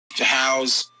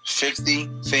house 50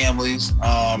 families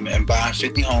and buy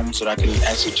 50 homes so that I can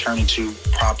actually turn into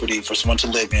property for someone to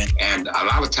live in. And a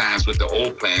lot of times with the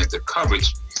old plans, the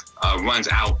coverage runs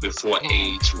out before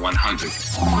age 100.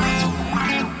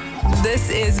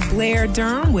 This is Blair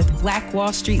Durham with Black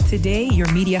Wall Street Today,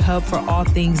 your media hub for all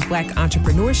things Black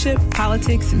entrepreneurship,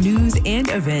 politics, news, and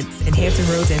events in Hampton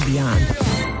Roads and beyond.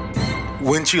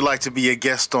 Wouldn't you like to be a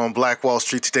guest on Black Wall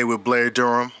Street Today with Blair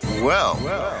Durham? Well,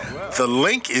 the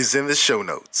link is in the show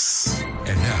notes.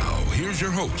 And now, here's your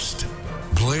host,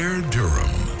 Blair Durham.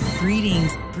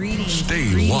 Greetings.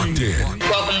 Stay locked in.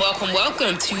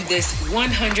 Welcome to this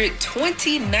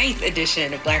 129th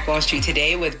edition of Black Wall Street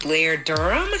Today with Blair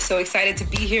Durham. So excited to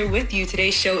be here with you.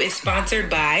 Today's show is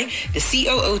sponsored by the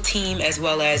COO team, as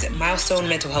well as Milestone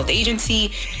Mental Health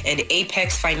Agency and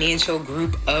Apex Financial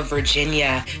Group of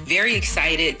Virginia. Very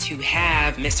excited to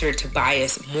have Mr.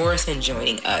 Tobias Morrison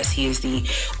joining us. He is the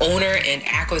owner and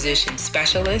acquisition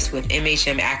specialist with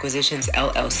MHM Acquisitions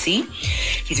LLC.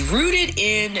 He's rooted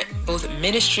in both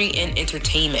ministry and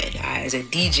entertainment as a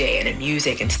DJ and a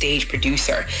music and stage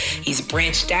producer. He's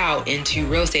branched out into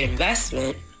real estate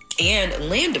investment and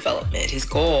land development. His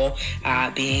goal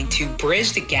being to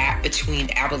bridge the gap between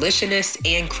abolitionists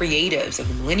and creatives of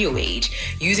the millennial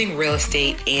age using real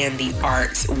estate and the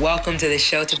arts. Welcome to the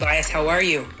show, Tobias. How are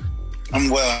you? I'm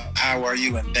well. How are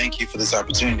you? And thank you for this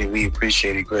opportunity. We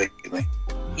appreciate it greatly.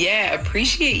 Yeah,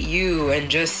 appreciate you and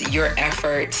just your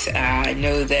efforts. I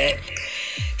know that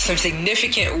some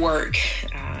significant work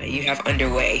you have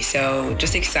underway. So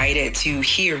just excited to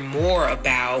hear more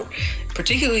about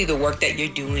particularly the work that you're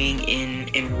doing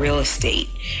in real estate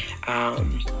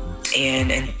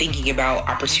and thinking about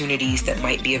opportunities that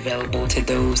might be available to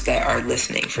those that are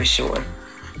listening for sure.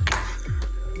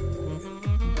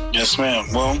 Yes, ma'am.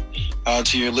 Well,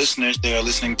 to your listeners, they are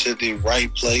listening to the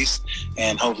right place,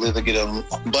 and hopefully they'll get a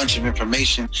bunch of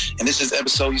information. And this is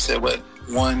episode, you said what?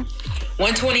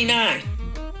 129.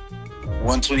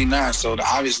 129. So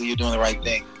obviously you're doing the right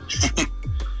thing.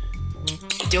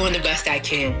 Doing the best I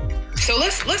can. So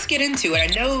let's get into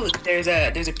it. I know there's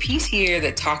a piece here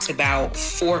that talks about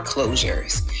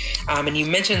foreclosures, and you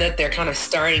mentioned that they're kind of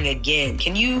starting again.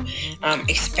 Can you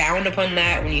expound upon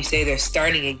that when you say they're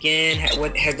starting again?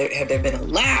 Have there been a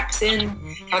lapse in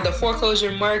how the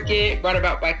foreclosure market brought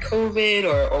about by COVID,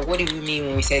 or what do we mean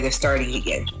when we say they're starting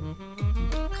again?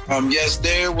 Yes,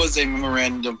 there was a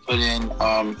memorandum put in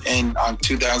on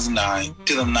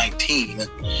 2019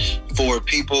 for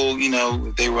people,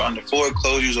 they were under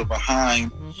foreclosures or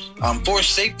behind. For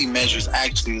safety measures,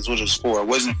 actually, is what it was for. It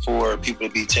wasn't for people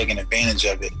to be taking advantage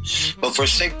of it, but for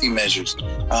safety measures.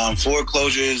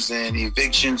 Foreclosures and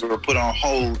evictions were put on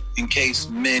hold in case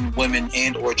men, women,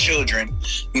 and or children,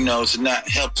 to not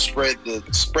help spread of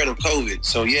COVID.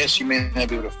 So yes, you may not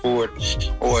be able to afford,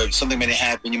 or if something may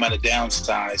happen, you might have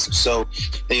downsized. So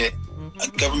the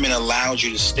government allows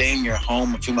you to stay in your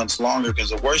home a few months longer,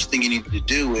 because the worst thing you need to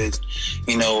do is,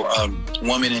 a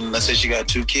woman, and let's say she got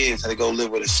 2 kids, had to go live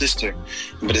with a sister,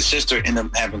 but the sister ended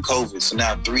up having COVID. So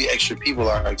now 3 extra people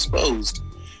are exposed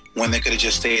when they could have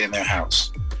just stayed in their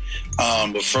house.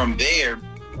 But from there,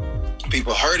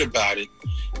 people heard about it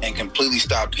and completely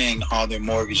stopped paying all their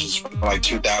mortgages from like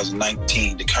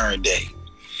 2019 to current day.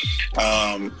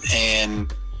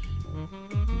 And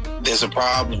there's a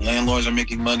problem. Landlords are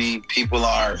making money. People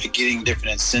are getting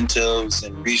different incentives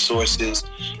and resources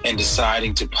and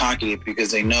deciding to pocket it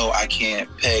because they know I can't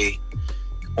pay,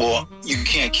 or you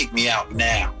can't kick me out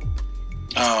now.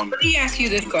 Let me ask you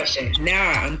this question.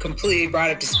 Now I'm completely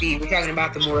brought up to speed. We're talking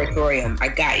about the moratorium. I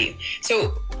got you.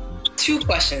 So 2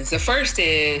 questions. The first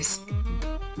is,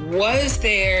 was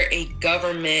there a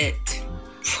government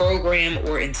program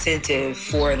or incentive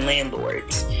for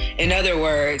landlords? In other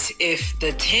words, if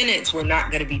the tenants were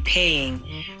not going to be paying,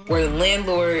 were the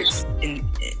landlords,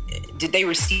 did they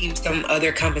receive some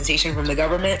other compensation from the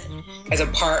government as a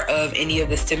part of any of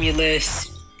the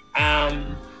stimulus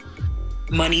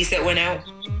monies that went out?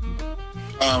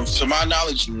 To my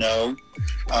knowledge, no.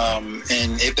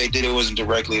 And if they did, it wasn't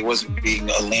directly. It wasn't being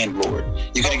a landlord.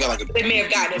 You could have got like a. They may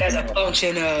have gotten it as a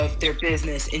function of their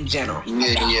business in general.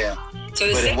 Yeah. So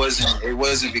but it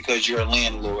wasn't because you're a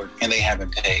landlord and they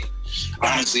haven't paid.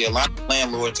 Honestly, a lot of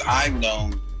landlords I've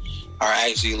known are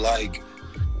actually like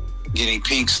getting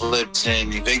pink slips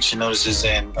and eviction notices,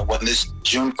 and when this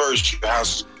June 1st, your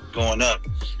house is going up,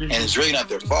 and it's really not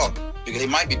their fault, because they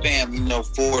might be paying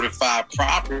 4 to 5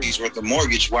 properties worth of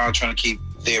mortgage while trying to keep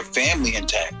their family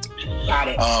intact. Got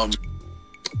it.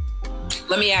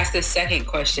 Let me ask this second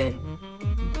question.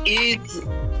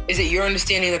 Is it your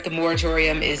understanding that the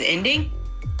moratorium is ending?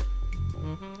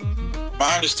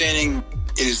 My understanding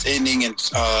it is ending in,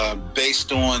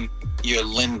 based on your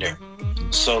lender.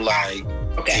 So like,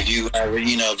 if you have,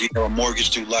 if you have a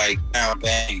mortgage through like Town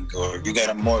Bank, or if you got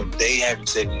a mortgage, they haven't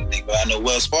said anything. But I know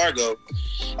Wells Fargo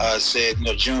said,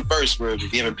 June 1st, where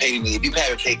if you haven't paid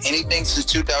anything since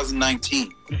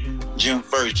 2019, June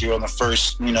 1st, you're on the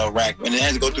first, rack, and it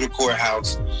has to go through the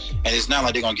courthouse. And it's not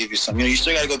like they're gonna give you some. You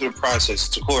still got to go through the process.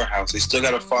 It's the courthouse. They still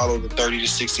got to follow the 30 to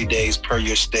 60 days per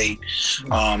your state.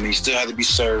 You still have to be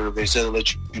served. They still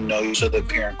let you know. You still have to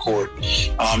appear in court.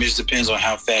 It just depends on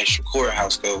how fast your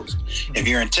courthouse goes. If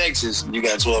you're in Texas, you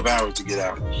got 12 hours to get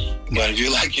out. But if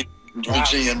you're like in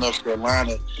Virginia, North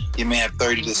Carolina, you may have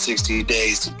 30 to 60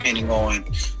 days, depending on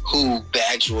who the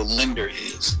actual lender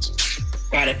is.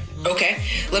 Got it. Okay.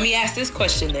 Let me ask this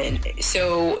question then.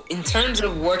 So in terms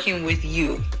of working with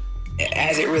you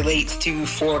as it relates to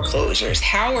foreclosures,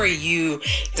 how are you,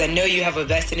 because I know you have a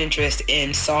vested interest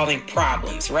in solving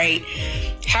problems, right?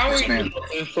 How are you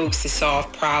helping folks to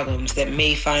solve problems that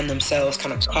may find themselves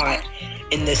kind of caught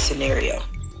in this scenario?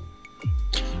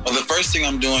 Well, the first thing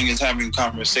I'm doing is having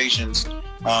conversations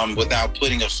without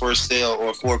putting a for sale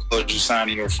or foreclosure sign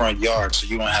in your front yard, so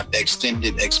you don't have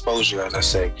extended exposure, as I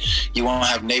say. You won't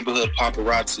have neighborhood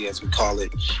paparazzi, as we call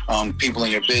it. People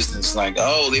in your business like,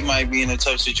 oh, they might be in a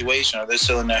tough situation, or they're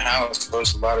selling their house.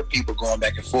 There's a lot of people going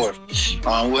back and forth.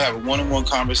 We'll have a one-on-one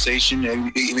conversation,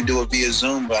 and we even do it via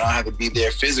Zoom, but I don't have to be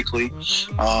there physically.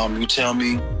 You tell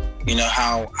me,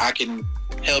 how I can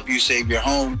help you save your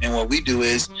home. And what we do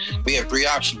is we have three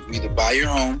options. We either buy your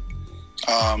home,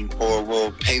 or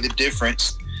we'll pay the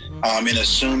difference and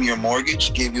assume your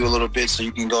mortgage, give you a little bit so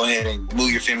you can go ahead and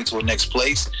move your family to a next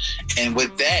place. And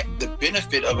with that, the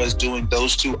benefit of us doing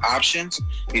those two options,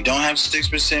 you don't have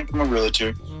 6% from a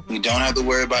realtor. You don't have to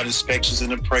worry about inspections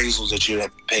and appraisals that you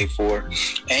have to pay for.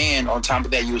 And on top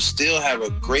of that, you'll still have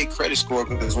a great credit score,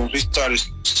 because when we start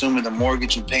assuming the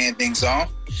mortgage and paying things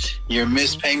off, your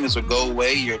missed payments will go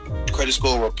away. Your credit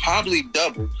score will probably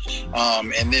double.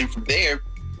 And then from there,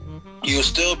 you'll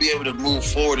still be able to move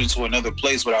forward into another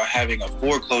place without having a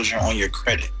foreclosure on your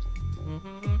credit.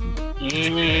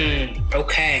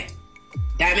 Okay.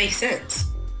 That makes sense.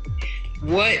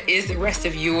 What is the rest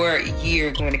of your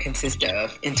year going to consist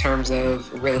of in terms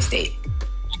of real estate?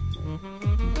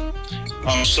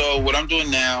 So what I'm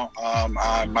doing now,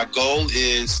 my goal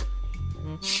is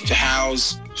to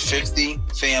house 50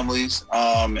 families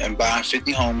and buy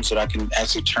 50 homes that I can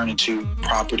actually turn into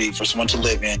property for someone to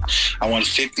live in. I want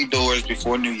 50 doors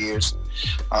before New Year's.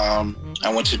 I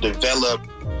want to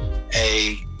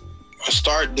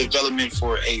start development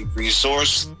for a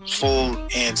resourceful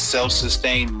and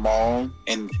self-sustained mall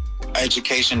and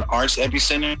education arts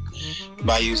epicenter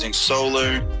by using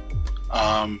solar,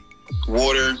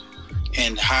 water,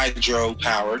 and hydro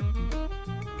power,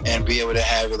 and be able to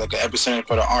have like an epicenter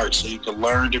for the arts, so you can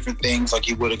learn different things like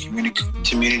you would a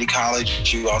community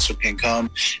college. You also can come,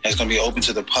 and it's going to be open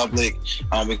to the public.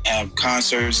 We can have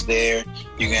concerts there.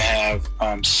 You can have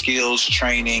skills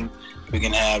training. We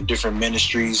can have different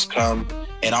ministries come,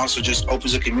 and also just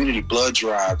opens a community, blood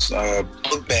drives,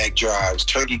 book bag drives,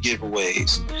 turkey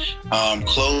giveaways,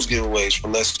 clothes giveaways for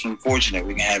less than fortunate.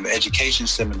 We can have education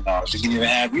seminars. We can even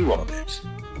have you all this.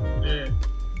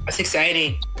 That's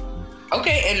exciting.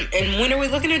 Okay, and when are we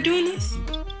looking at doing this?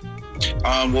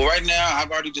 Well, right now, I've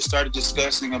already just started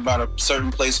discussing about a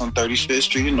certain place on 35th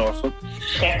Street in Norfolk.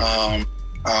 Okay.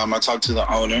 I talked to the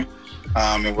owner,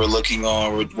 and we're working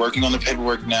on the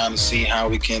paperwork now to see how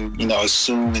we can,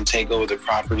 assume and take over the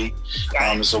property.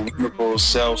 It's a wonderful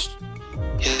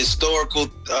historical,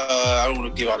 I don't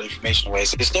want to give all the information away.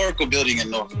 It's a historical building in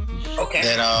Norfolk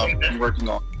that I'm working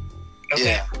on. Okay.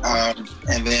 Yeah.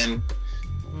 And then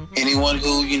anyone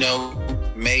who,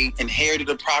 may inherited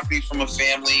a property from a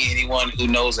family, anyone who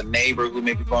knows a neighbor who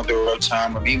may be going through a rough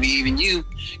time, or maybe even you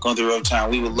going through a rough time,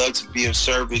 we would love to be of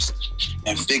service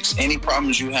and fix any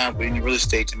problems you have with any real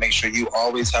estate to make sure you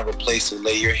always have a place to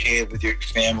lay your head with your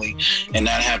family and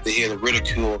not have to hear the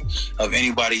ridicule of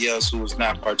anybody else who is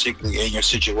not particularly in your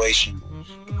situation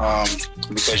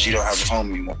because you don't have a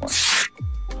home anymore.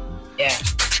 Yeah.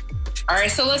 All right,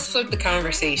 so let's flip the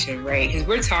conversation, right? Because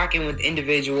we're talking with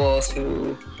individuals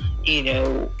who,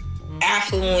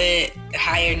 affluent,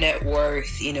 higher net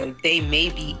worth, they may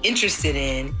be interested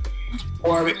in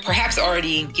or perhaps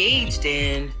already engaged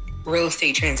in real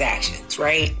estate transactions,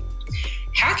 right?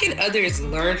 How can others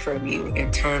learn from you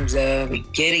in terms of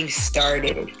getting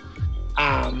started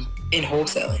in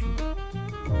wholesaling?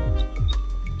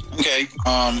 Okay.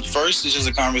 First, it's just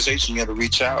a conversation. You have to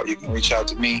reach out. You can reach out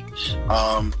to me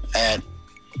at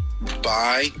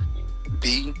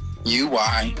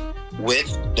BUY with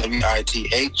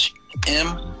WITHM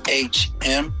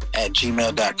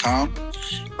MHM@gmail.com.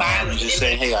 And just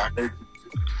say, hey, I heard.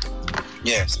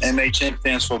 Yes, MHM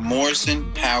stands for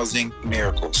Morrison Housing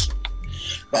Miracles.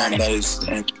 That's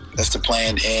the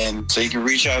plan. And so you can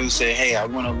reach out and say, hey, I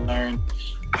want to learn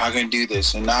how I can do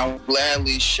this. And I'll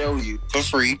gladly show you for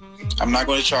free. I'm not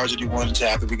going to charge anyone until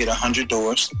after we get 100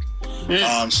 doors.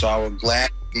 So I will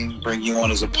gladly bring you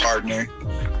on as a partner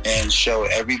and show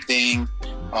everything,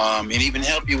 and even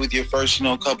help you with your first,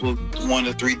 couple, 1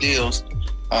 to 3 deals,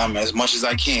 as much as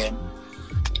I can,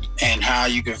 and how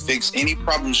you can fix any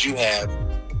problems you have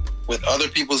with other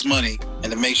people's money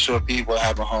and to make sure people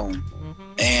have a home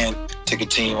and to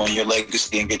continue on your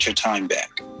legacy and get your time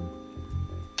back.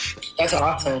 That's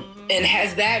awesome. And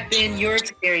has that been your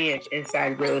experience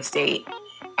inside real estate?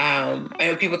 I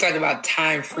know people talk about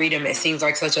time freedom. It seems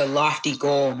like such a lofty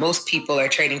goal. Most people are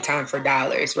trading time for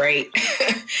dollars, right?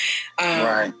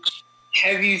 Right.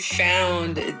 Have you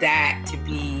found that to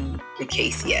be the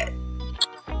case yet?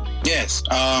 Yes.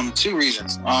 2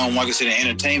 reasons. Like I said, in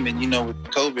entertainment, with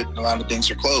COVID, a lot of things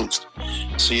are closed.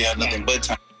 So you have nothing but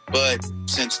time. But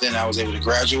since then, I was able to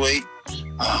graduate.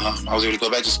 I was able to go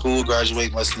back to school, graduate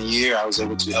in less than a year. I was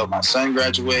able to help my son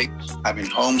graduate. I've been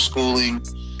homeschooling.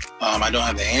 I don't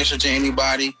have the answer to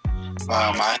anybody.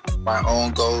 I have my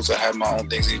own goals. I have my own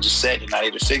things I need to set, and I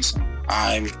need to fix them.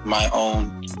 I'm my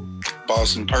own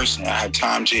boss in person. I have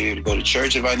time to go to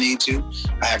church if I need to.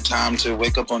 I have time to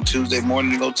wake up on Tuesday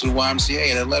morning and go to the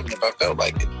YMCA at 11 if I felt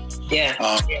like it. Yeah.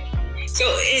 So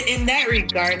in that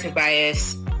regard,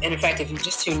 Tobias, and in fact, if you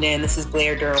just tuned in, this is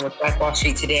Blair Durham with Black Wall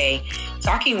Street Today,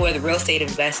 talking with real estate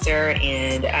investor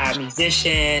and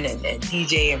musician and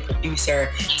DJ and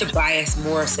producer Tobias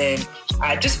Morrison.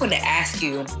 I just want to ask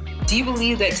you, do you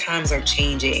believe that times are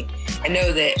changing? I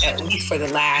know that at least for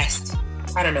the last,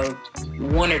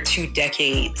 1 or 2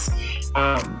 decades,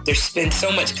 there's been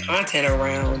so much content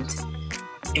around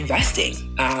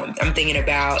investing. I'm thinking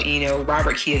about,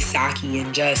 Robert Kiyosaki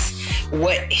and just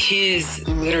what his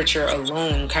literature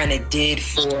alone kind of did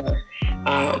for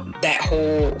that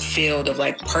whole field of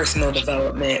personal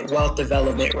development, wealth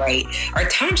development, right? Are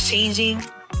times changing?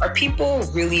 Are people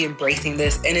really embracing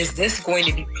this? And is this going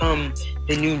to become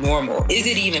the new normal? Is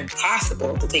it even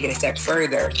possible, to take it a step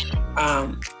further,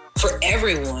 for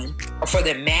everyone or for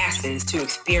the masses to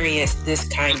experience this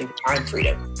kind of time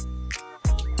freedom?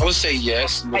 I would say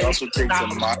yes, but it also takes a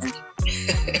mind.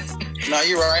 No,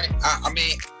 you're right.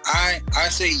 I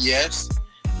say yes,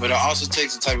 but it also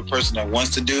takes the type of person that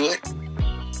wants to do it,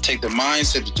 take the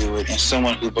mindset to do it, and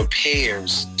someone who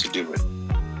prepares to do it.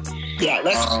 Yeah,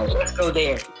 let's go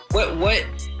there.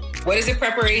 What is the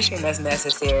preparation that's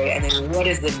necessary, and then what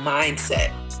is the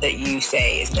mindset that you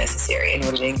say is necessary in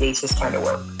order to engage this kind of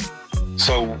work?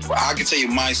 So I can tell you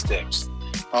my steps.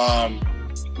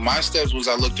 My steps was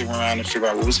I looked around and figured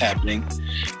out what was happening.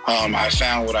 I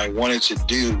found what I wanted to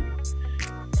do,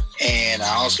 and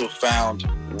I also found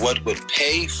what would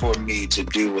pay for me to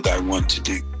do what I want to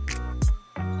do.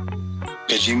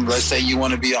 Because let's say you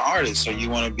want to be an artist or you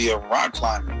want to be a rock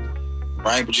climber,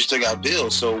 right? But you still got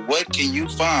bills. So what can you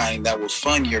find that will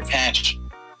fund your passion?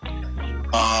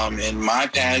 And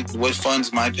what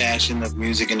funds my passion of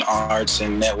music and arts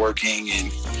and networking and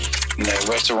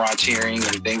restauranteering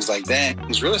and things like that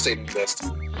is real estate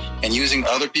investing and using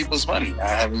other people's money. I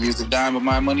haven't used a dime of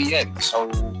my money yet this whole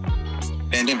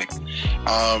pandemic.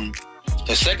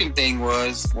 The second thing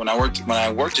was when I worked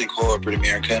in corporate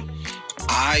America,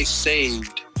 I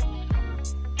saved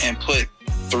and put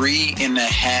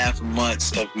 3.5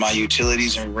 months of my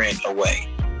utilities and rent away.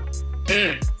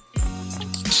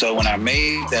 So when I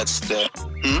made that step,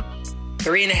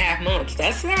 3.5 months.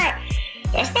 That's not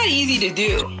easy to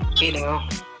do,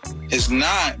 It's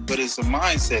not, but it's a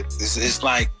mindset. It's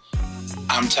like,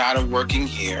 I'm tired of working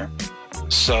here,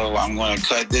 so I'm going to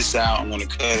cut this out. I'm going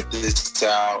to cut this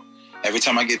out. Every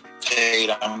time I get paid,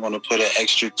 I'm going to put an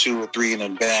extra 2 or 3 in the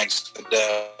bank so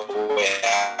that way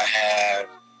I have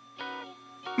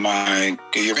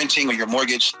your renting or your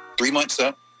mortgage 3 months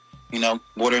up,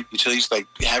 water, utilities,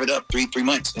 have it up 3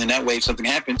 months. And that way, if something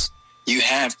happens, you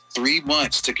have 3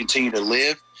 months to continue to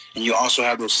live. And you also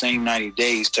have those same 90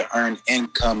 days to earn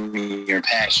income in your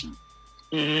passion.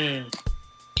 Mm-hmm.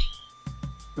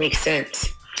 Makes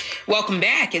sense. Welcome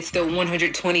back. It's the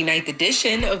 129th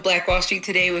edition of Black Wall Street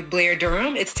Today with Blair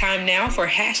Durham. It's time now for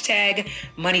hashtag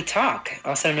Money Talk,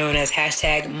 also known as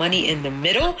hashtag Money in the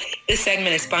Middle. This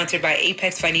segment is sponsored by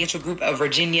Apex Financial Group of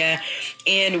Virginia.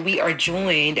 And we are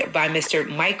joined by Mr.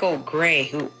 Michael Gray,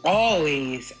 who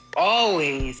always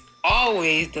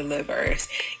delivers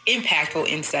impactful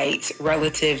insights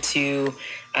relative to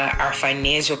our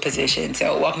financial position.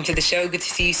 So welcome to the show. Good to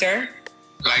see you, sir.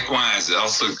 Likewise,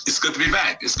 also, it's good to be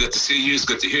back. It's good to see you. It's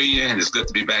good to hear you. And it's good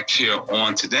to be back here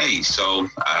on today. So,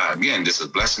 again, this is a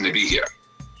blessing to be here.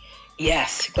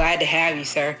 Yes, glad to have you,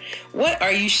 sir. What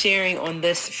are you sharing on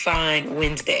this fine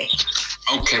Wednesday?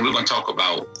 Okay, we're going to talk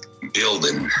about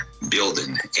building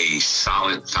a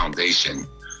solid foundation,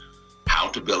 how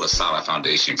to build a solid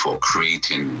foundation for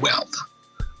creating wealth.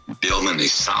 Building a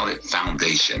solid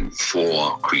foundation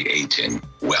for creating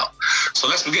wealth. So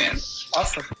let's begin.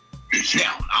 Awesome.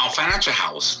 Now, our financial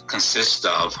house consists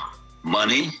of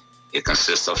money. It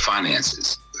consists of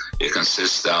finances. It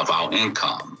consists of our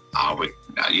income, our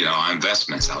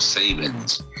investments, our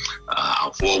savings,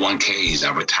 our 401ks,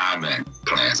 our retirement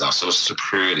plans, our Social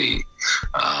Security,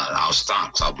 our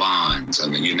stocks, our bonds, I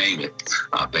mean, you name it.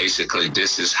 Basically,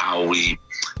 this is how we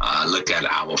look at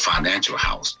our financial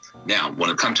house. Now, when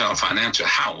it comes to our financial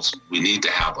house, we need to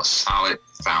have a solid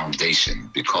foundation,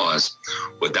 because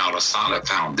without a solid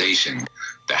foundation,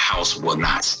 the house will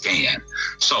not stand.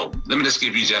 So let me just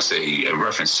give you just a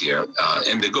reference here.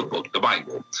 In the good book, the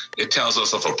Bible, it tells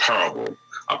us of a parable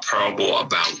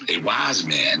about a wise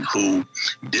man who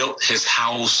built his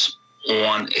house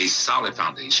on a solid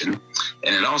foundation.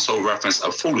 And it also referenced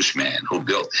a foolish man who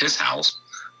built his house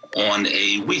on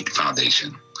a weak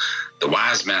foundation. The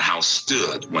wise man's house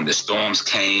stood. When the storms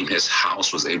came, his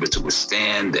house was able to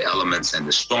withstand the elements and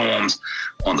the storms.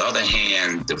 On the other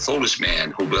hand, the foolish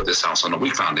man who built his house on a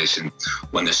weak foundation,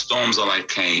 when the storms of life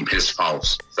came, his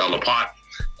house fell apart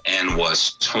and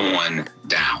was torn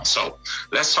down. So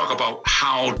let's talk about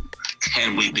how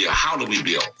do we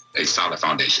build a solid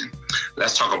foundation?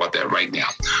 Let's talk about that right now.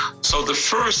 So the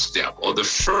first step, or the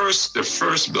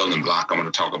first building block I'm going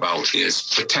to talk about is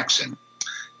protection.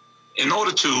 In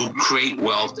order to create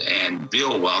wealth and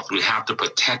build wealth, we have to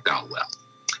protect our wealth.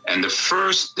 And the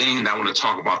first thing that I want to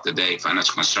talk about today,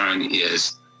 financial concern,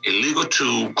 is a legal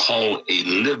tool called a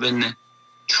living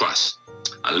trust.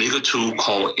 A legal tool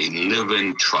called a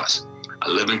living trust. A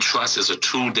living trust is a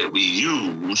tool that we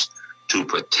use to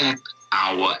protect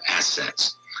our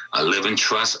assets. A living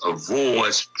trust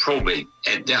avoids probate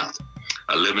at death.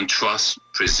 A living trust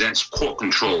presents court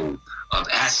control of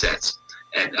assets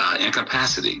at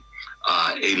incapacity.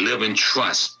 A living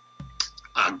trust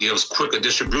gives quicker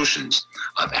distributions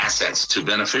of assets to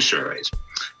beneficiaries.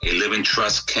 A living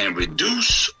trust can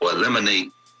reduce or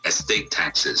eliminate estate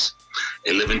taxes.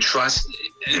 A living trust,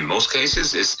 in most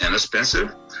cases, is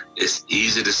inexpensive. It's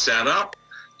easy to set up.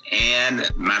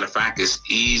 And matter of fact, it's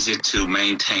easy to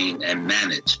maintain and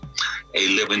manage. A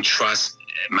living trust,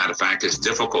 matter of fact, it's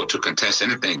difficult to contest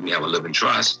anything. We have a living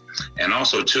trust. And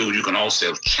also, too, you can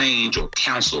also change or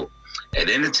cancel at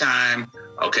any time,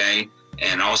 okay?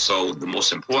 And also, the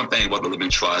most important thing about the living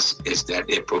trust is that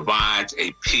it provides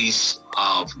a peace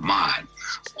of mind.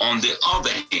 On the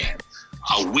other hand,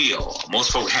 a will,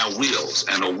 most folks have wills,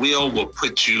 and a will will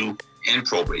put you in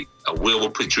probate. A will will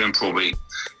put you in probate.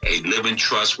 A living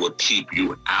trust will keep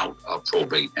you out of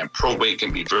probate. And probate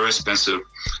can be very expensive.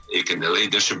 It can delay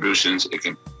distributions. It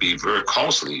can be very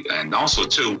costly. And also,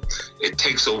 too, it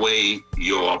takes away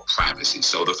your privacy.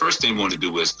 So the first thing we want to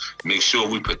do is make sure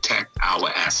we protect our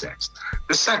assets.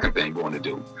 The second thing we want to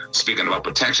do, speaking about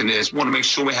protection, is we want to make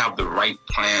sure we have the right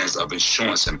plans of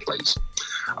insurance in place.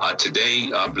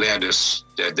 Today, Blair, there's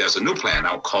a new plan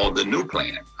out called the New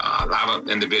Plan. A lot of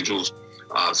individuals,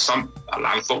 a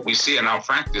lot of folk we see in our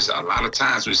practice, a lot of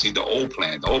times we see the old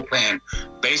plan. The old plan,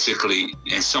 basically,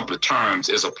 in simpler terms,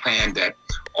 is a plan that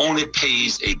only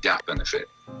pays a death benefit,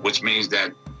 which means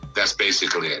that that's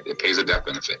basically it. It pays a death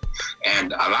benefit.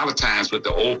 And a lot of times with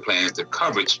the old plans, the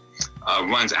coverage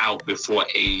runs out before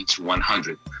age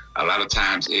 100. A lot of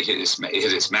times it hits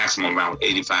its maximum around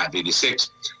 85,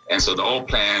 86. And so the old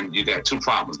plan, you got two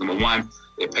problems. Number one,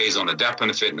 it pays on the death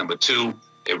benefit. Number two,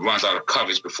 it runs out of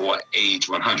coverage before age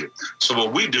 100. So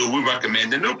what we do, we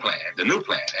recommend the new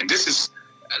plan. And this is,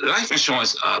 life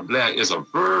insurance, Blair, is a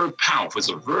very powerful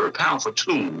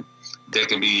tool that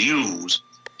can be used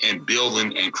in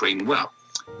building and creating wealth.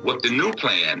 With the new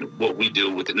plan, what we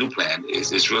do with the new plan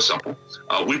is it's real simple.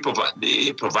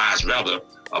 It provides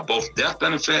both death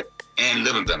benefit and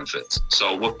living benefits.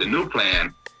 So with the new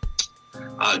plan,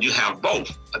 you have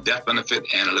both a death benefit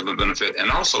and a living benefit. And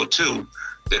also, too,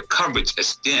 the coverage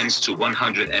extends to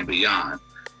 100 and beyond.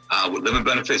 With living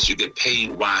benefits, you get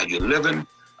paid while you're living,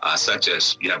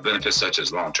 you have benefits such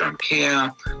as long-term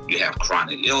care, you have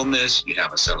chronic illness, you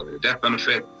have accelerated death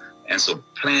benefit. And so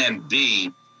Plan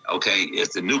B, okay, is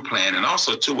the new plan. And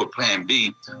also, too, with Plan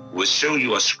B, will show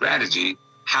you a strategy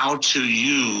how to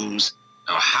use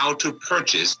or how to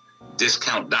purchase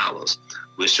discount dollars.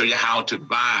 We'll show you how to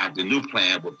buy the new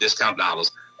plan with discount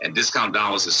dollars And discount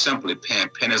dollars is simply paying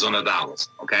pennies on the dollars,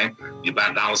 okay? You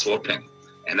buy dollars for a penny.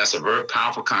 And that's a very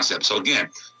powerful concept. So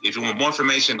again, if you want more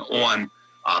information on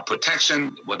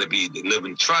protection, whether it be the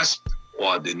living trust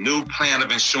or the new plan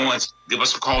of insurance, give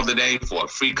us a call today for a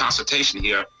free consultation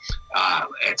here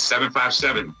at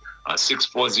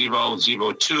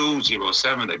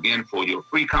 757-640-0207. Again, for your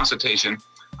free consultation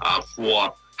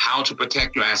for how to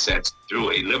protect your assets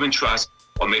through a living trust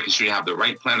or making sure you have the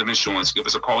right plan of insurance. Give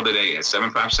us a call today at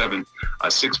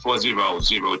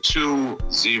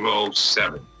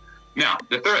 757-640-0207. Now,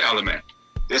 the third element,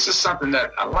 this is something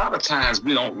that a lot of times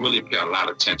we don't really pay a lot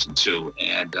of attention to.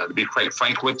 And to be quite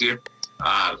frank with you,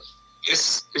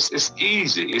 it's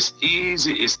easy. It's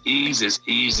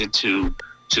easy to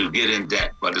get in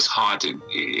debt, but it's hard to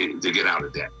get out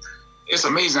of debt. It's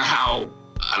amazing how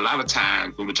a lot of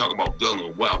times when we talk about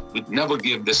building wealth, we never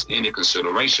give this any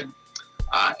consideration.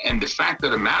 And the fact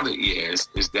of the matter is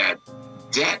that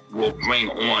debt will bring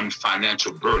on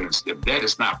financial burdens. If debt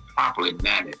is not properly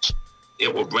managed,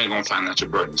 it will bring on financial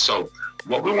burdens. So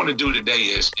what we want to do today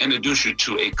is introduce you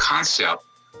to a concept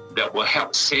that will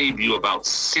help save you about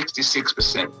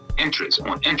 66% interest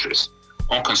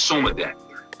on consumer debt.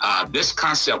 This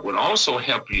concept would also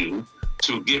help you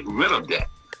to get rid of debt.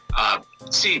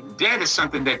 See, debt is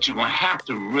something that you're going to have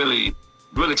to really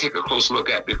take a close look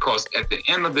at, because at the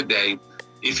end of the day,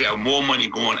 if you have more money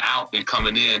going out than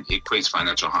coming in, it creates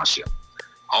financial hardship.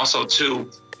 Also, too,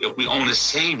 if we only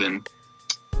saving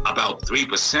about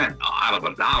 3% out of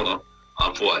a dollar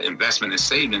for investment and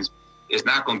savings, it's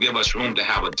not going to give us room to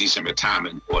have a decent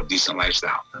retirement or a decent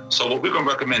lifestyle. So what we're going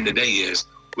to recommend today is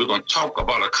we're going to talk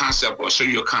about a concept or show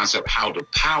you a concept how to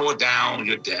power down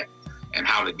your debt and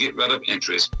how to get rid of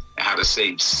interest and how to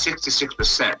save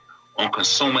 66% on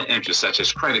consumer interest, such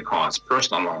as credit cards,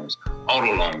 personal loans,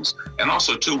 auto loans, and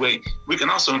also we can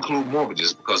also include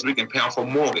mortgages, because we can pay off a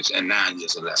mortgage in 9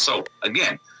 years or less. So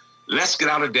again, let's get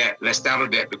out of debt. Let's stay out of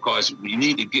debt, because we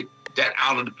need to get that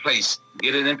out of the place,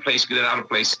 get it in place, get it out of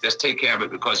place. Let's take care of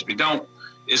it, because if you don't,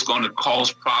 it's going to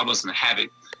cause problems and havoc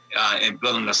in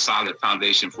building a solid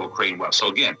foundation for creating wealth. So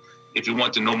again, if you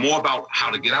want to know more about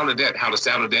how to get out of debt, how to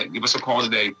stay out of debt, give us a call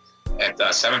today at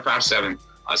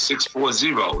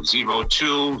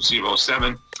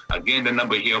 757-640-0207. Again, the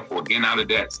number here for getting out of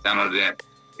debt, staying out of debt,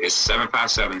 is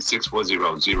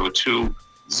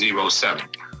 757-640-0207.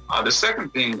 The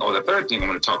second thing, or the third thing I'm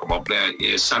going to talk about, Blair,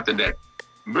 is something that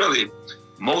really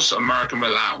most Americans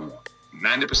rely on.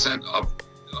 90% of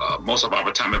most of our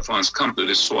retirement funds come through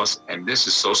this source, and this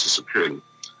is Social Security.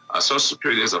 Social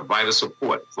Security is a vital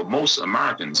support for most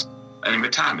Americans in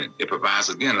retirement. It provides,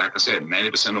 again, like I said,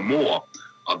 90% or more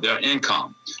of their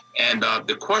income. And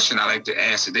the question I like to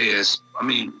ask today is, a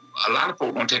lot of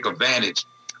folks don't take advantage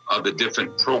of the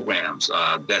different programs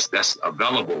that's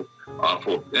available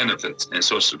for benefits in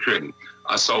Social Security.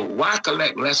 So why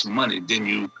collect less money than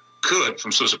you could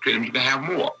from Social Security? You can have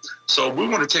more. So we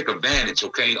want to take advantage,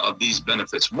 of these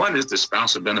benefits. One is the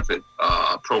spousal benefit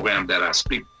program that I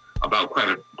speak about quite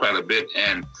a bit,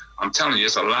 and I'm telling you,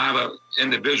 it's a lot of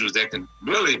individuals that can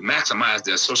really maximize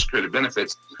their Social Security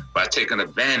benefits by taking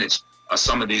advantage of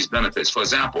some of these benefits. For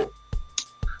example,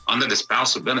 under the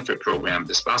spousal benefit program,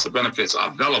 the spousal benefits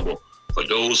are available for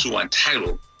those who are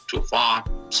entitled to far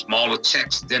smaller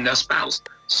checks than their spouse.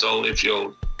 So if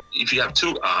you have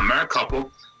a married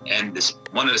couple and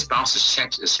one of the spouse's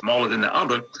checks is smaller than the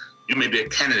other, you may be a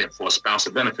candidate for a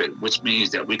spousal benefit, which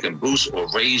means that we can boost or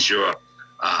raise your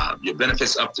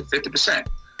benefits up to 50%.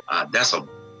 That's a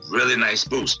really nice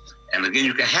boost. And again,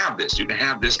 you can have this. You can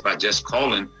have this by just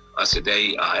calling us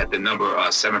today at the number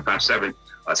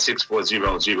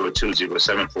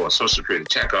 757-640-0207 for a Social Security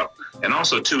checkup. And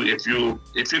also, too, if you're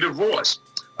divorced,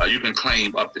 you can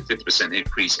claim up to 50%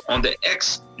 increase on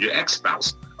your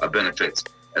ex-spouse benefits,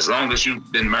 as long as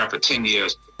you've been married for 10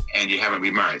 years and you haven't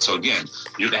remarried. So again,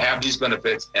 you can have these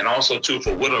benefits. And also, too,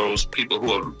 for widows, people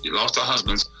who have lost their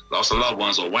husbands, lost their loved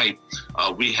ones or wife,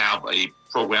 we have a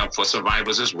program for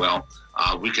survivors as well.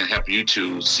 We can help you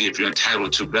to see if you're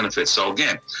entitled to benefits. So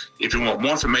again, if you want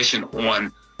more information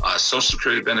on Social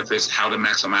Security benefits, how to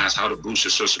maximize, how to boost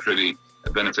your Social Security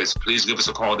benefits, please give us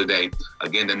a call today.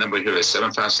 Again, the number here is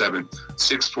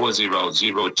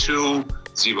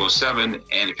 757-640-0207.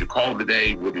 And if you call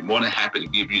today, we'll be more than happy to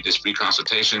give you this free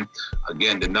consultation.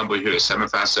 Again, the number here is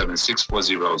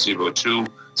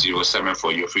 757-640-0207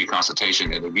 for your free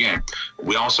consultation. And again,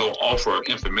 we also offer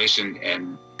information,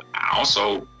 and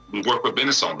also we work with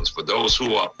business owners. For those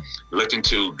who are looking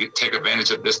to take advantage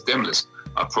of this stimulus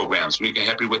programs, we can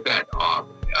help you with that.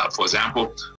 For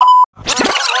example,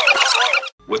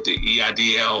 with the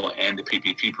EIDL and the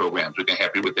PPP programs. We can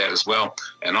help you with that as well.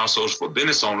 And also for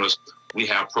business owners, we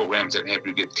have programs that help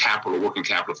you get capital, working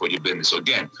capital for your business. So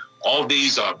again, all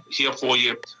these are here for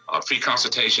you. Free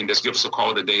consultation. Just give us a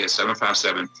call today at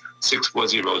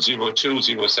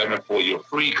 757-640-0207 for your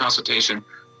free consultation.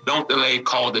 Don't delay,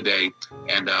 call today,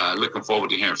 and looking forward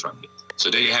to hearing from you. So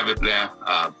there you have it there.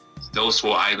 Those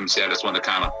 4 items there. I just want to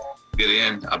kind of get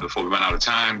in before we run out of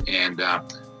time, and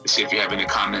see if you have any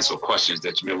comments or questions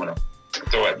that you may want to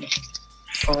throw at me.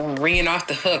 Oh, ringing off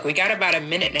the hook. We got about a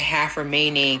minute and a half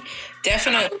remaining.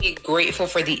 Definitely grateful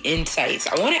for the insights.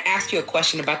 I want to ask you a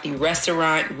question about the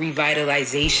Restaurant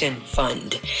Revitalization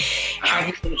Fund. Have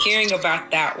you been hearing about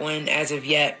that one as of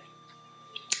yet?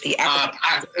 I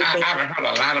haven't heard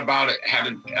a lot about it.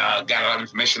 Haven't got a lot of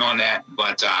information on that,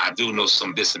 but I do know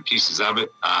some bits and pieces of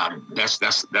it.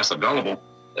 That's available.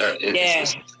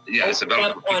 It's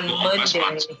available on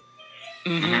Monday.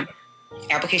 Mm-hmm.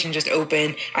 Application just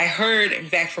opened. I heard, in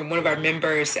fact, from one of our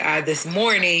members this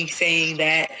morning saying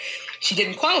that she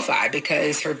didn't qualify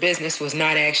because her business was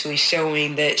not actually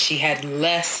showing that she had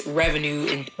less revenue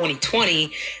in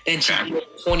 2020 than she did in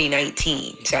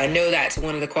 2019. So I know that's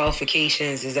one of the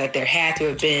qualifications, is that there had to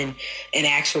have been an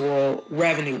actual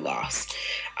revenue loss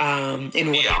in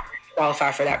order to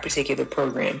qualify for that particular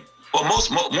program. Well,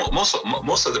 most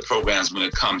of the programs, when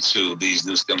it comes to these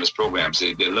new stimulus programs,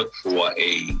 they look for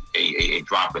a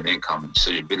drop in income. So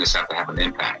your business have to have an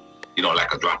impact,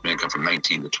 like a drop in income from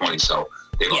 19 to 20. So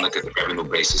they're going to look at the revenue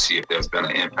base to see if there's been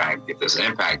an impact. If there's an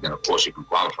impact, then of course you can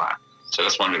qualify. So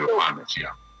that's one of the requirements,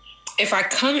 If I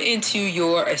come into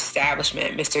your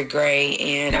establishment, Mr. Gray,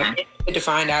 and I'm interested to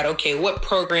find out, okay, what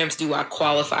programs do I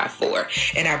qualify for?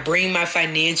 And I bring my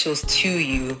financials to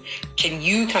you. Can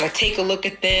you kind of take a look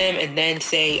at them and then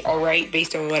say, all right,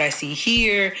 based on what I see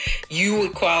here, you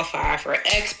would qualify for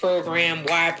X program,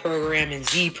 Y program, and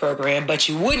Z program, but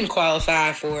you wouldn't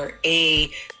qualify for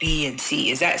A, B, and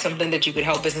C. Is that something that you could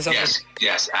help business owners?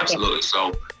 Yes, absolutely. Okay.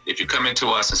 So if you come into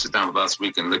us and sit down with us,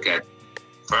 we can look at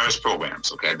first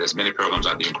programs, okay? There's many programs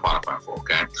out there you can qualify for,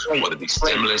 okay? Whether it be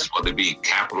stimulus, whether it be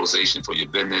capitalization for your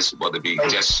business, whether it be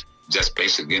just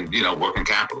basic, working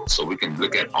capital. So we can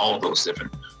look at all those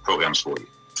different programs for you.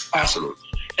 Absolutely.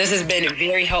 This has been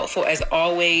very helpful as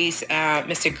always,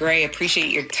 Mr. Gray.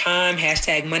 Appreciate your time.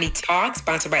 #Money Talk,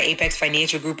 sponsored by Apex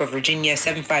Financial Group of Virginia,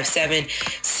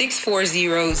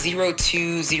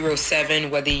 757-640-0207.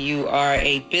 Whether you are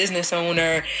a business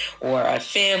owner or a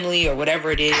family or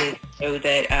whatever it is, know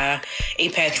that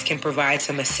Apex can provide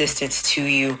some assistance to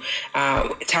you.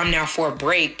 Time now for a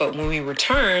break, but when we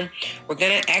return, we're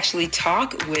going to actually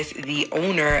talk with the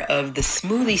owner of the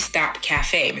Smoothie Stop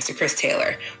Cafe, Mr. Chris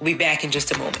Taylor. We'll be back in just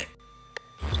a moment.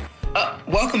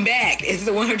 Welcome back. It's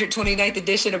the 129th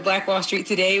edition of Black Wall Street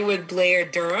Today with Blair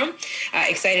Durham.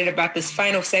 Excited about this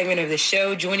final segment of the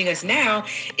show. Joining us now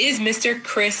is Mr.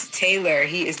 Chris Taylor.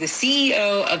 He is the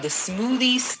CEO of the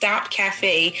Smoothie Stop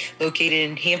Cafe located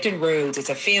in Hampton Roads. It's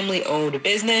a family-owned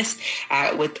business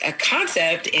with a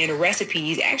concept and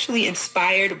recipes actually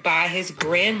inspired by his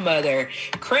grandmother.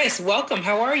 Chris, welcome.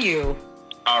 How are you?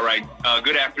 All right.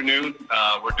 Good afternoon.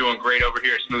 We're doing great over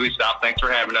here at Smoothie Stop. Thanks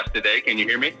for having us today. Can you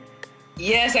hear me?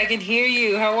 Yes, I can hear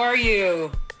you. How are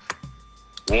you?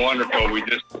 Wonderful. We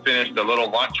just finished a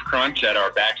little lunch crunch at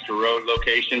our Baxter Road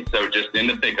location, so just in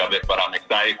the thick of it, but I'm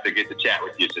excited to get to chat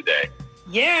with you today.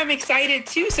 Yeah, I'm excited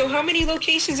too. So how many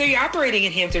locations are you operating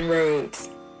in Hampton Roads?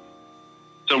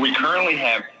 So we currently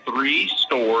have 3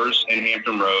 stores in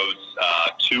Hampton Roads,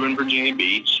 2 in Virginia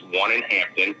Beach, 1 in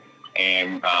Hampton,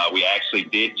 and we actually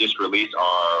did just release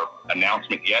our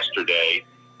announcement yesterday.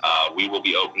 We will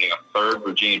be opening a 3rd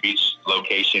Virginia Beach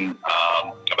location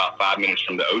about 5 minutes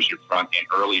from the ocean front in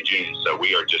early June. So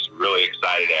we are just really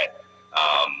excited at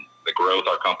the growth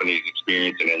our company is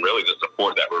experiencing and really the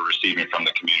support that we're receiving from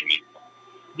the community.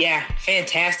 Yeah,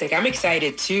 fantastic. I'm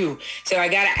excited too. So I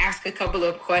got to ask a couple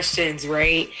of questions,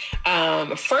 right?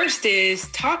 First is,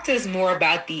 talk to us more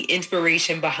about the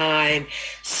inspiration behind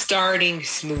starting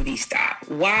Smoothie Stop.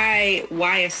 Why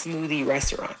a smoothie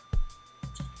restaurant?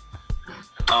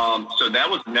 So that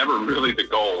was never really the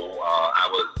goal. I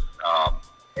was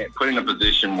put in a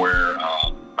position where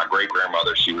my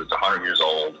great-grandmother, she was 100 years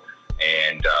old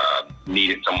and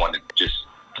needed someone to just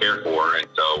care for her. And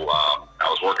so I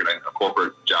was working a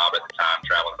corporate job at the time,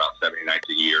 traveling about 70 nights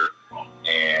a year.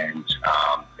 And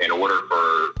in order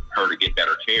for her to get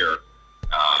better care,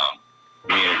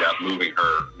 we ended up moving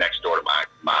her next door to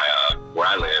my where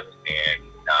I lived. And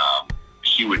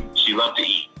she loved to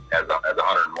eat. As a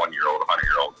 101-year-old,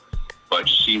 100-year-old, but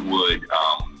she'd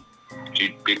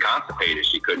get constipated. constipated.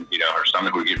 She couldn't, her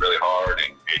stomach would get really hard,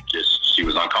 and she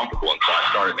was uncomfortable. And so I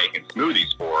started making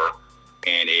smoothies for her,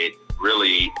 and it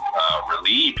really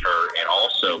relieved her and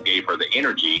also gave her the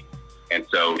energy. And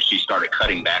so she started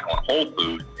cutting back on whole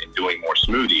foods and doing more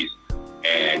smoothies.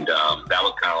 And that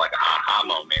was kind of like an aha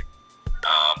moment.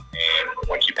 And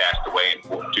when she passed away in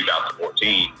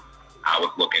 2014, I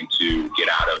was looking to get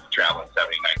out of traveling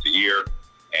 70 nights a year,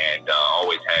 and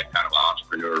always had kind of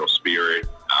an entrepreneurial spirit.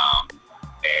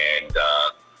 And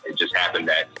it just happened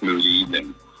that smoothies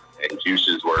and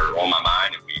juices were on my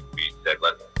mind, and we said,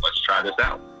 let's try this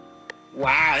out.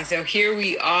 Wow. So here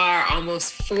we are,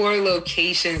 almost 4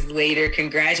 locations later.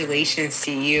 Congratulations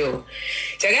to you.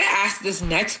 So I got to ask this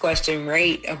next question,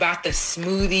 right, about the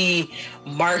smoothie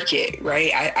market,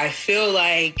 right? I feel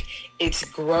like it's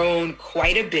grown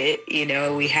quite a bit.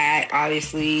 We had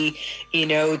obviously,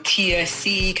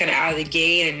 TSC kind of out of the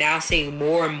gate, and now seeing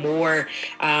more and more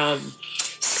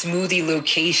smoothie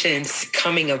locations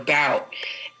coming about.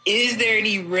 Is there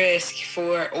any risk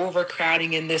for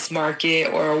overcrowding in this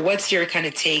market, or what's your kind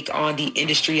of take on the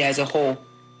industry as a whole?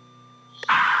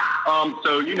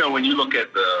 So, when you look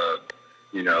at the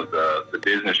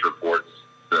business reports,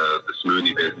 the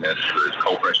smoothie business, the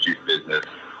cold pressed juice business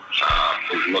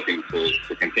is looking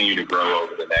to continue to grow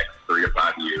over the next 3 to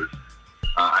 5 years.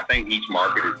 I think each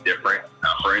market is different.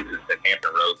 For instance, at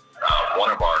Hampton Roads,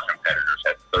 one of our competitors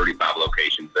has 35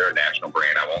 locations. They're a national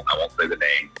brand. I won't say the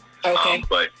name. Okay.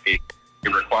 But it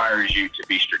requires you to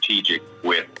be strategic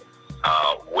with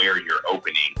where you're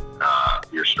opening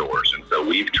your stores. And so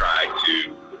we've tried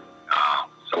to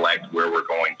select where we're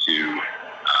going to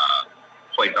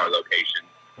place our location,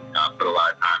 put a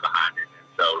lot of time behind it. And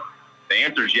so the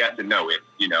answer is yes and no. If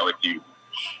you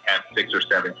have 6 or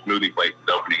 7 smoothie places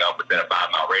opening up within a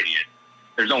 5-mile radius,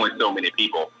 there's only so many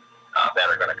people that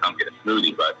are going to come get a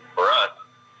smoothie. But for us,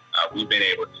 we've been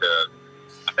able to,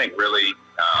 I think, really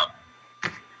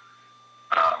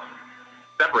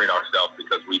separate ourselves,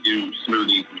 because we do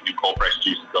smoothies, we do cold pressed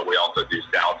juices, but we also do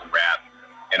salads and wraps,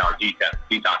 and our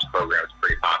detox program is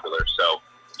pretty popular. So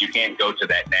you can't go to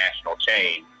that national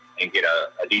chain and get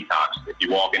a detox. If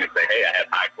you walk in and say, hey, I have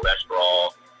high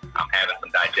cholesterol, I'm having some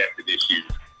digestive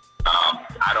issues,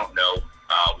 I don't know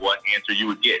what answer you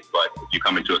would get, but if you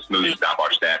come into a smoothie stop,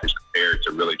 our staff is prepared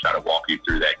to really try to walk you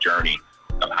through that journey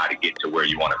of how to get to where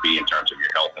you want to be in terms of your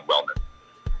health and wellness.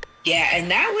 Yeah, and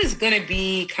that was going to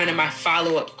be kind of my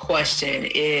follow-up question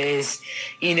is,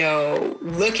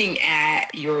 looking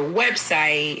at your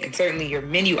website and certainly your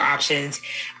menu options,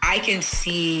 I can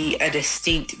see a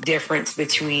distinct difference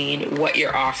between what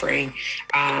you're offering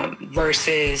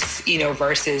versus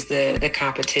the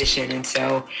competition. And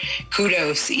so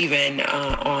kudos even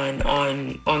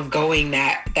on going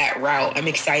that route. I'm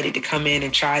excited to come in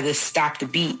and try this Stop the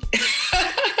Beat.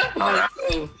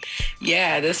 So,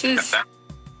 yeah, this is...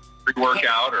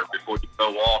 Pre-workout or before you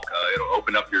go walk, it'll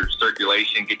open up your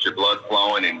circulation, get your blood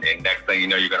flowing, and next thing you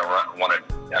know, you're going to want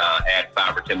to add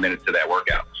 5 or 10 minutes to that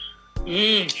workout.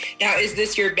 Now, is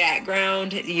this your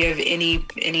background? Do you have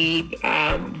any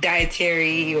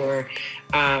dietary or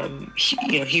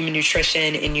human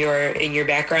nutrition in your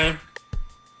background?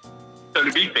 So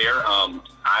to be fair,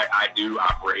 I do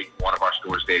operate one of our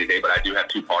stores day to day, but I do have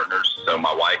 2 partners. So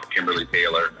my wife, Kimberly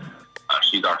Taylor,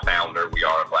 she's our founder. We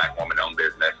are a Black woman-owned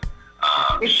business.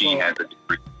 She has a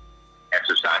degree in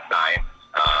exercise science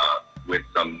with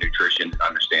some nutrition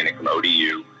understanding from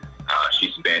ODU.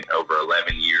 She spent over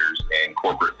 11 years in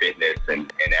corporate fitness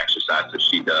and exercise, so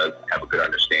she does have a good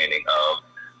understanding of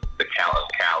the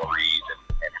calories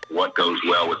and what goes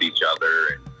well with each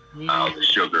other and the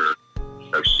sugar.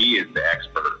 So she is the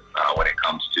expert when it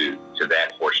comes to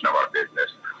that portion of our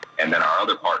business. And then our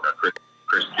other partner,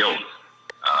 Chris Giltz,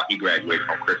 he graduated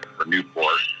from Christopher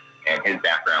Newport, and his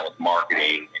background was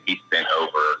marketing, and he spent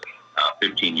over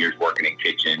 15 years working in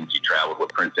kitchens. He traveled with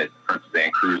Princess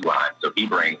Anne Cruise Line, so he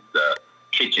brings the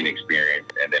kitchen experience.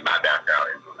 And then my background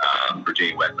is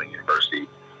Virginia Wesleyan University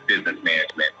business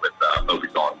management with focus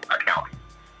on accounting.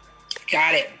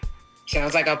 Got it.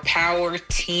 Sounds like a power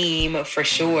team for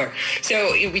sure.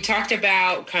 So we talked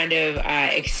about kind of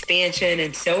expansion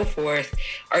and so forth.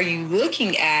 Are you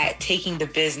looking at taking the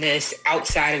business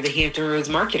outside of the Hampton Roads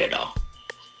market at all?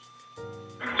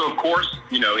 So, of course,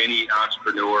 any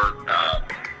entrepreneur,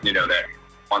 that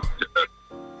wants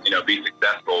to, be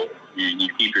successful, you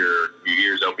keep your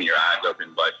ears open, your eyes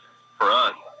open. But for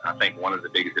us, I think one of the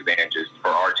biggest advantages for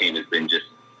our team has been just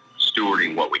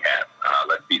stewarding what we have.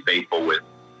 Let's be faithful with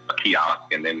a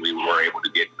kiosk, and then we were able to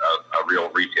get a real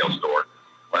retail store.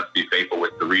 Let's be faithful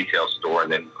with the retail store,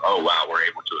 and then, oh, wow, we're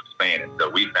able to expand. And so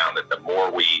we found that the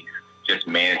more we just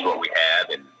manage what we have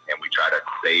and we try to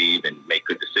save and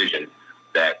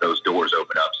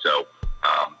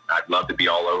love to be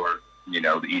all over,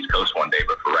 the East Coast one day.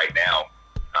 But for right now,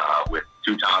 with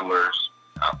 2 toddlers,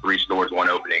 3 stores, 1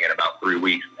 opening in about 3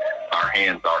 weeks, our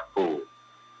hands are full.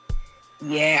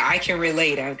 Yeah, I can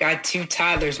relate. I've got 2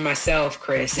 toddlers myself,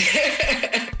 Chris.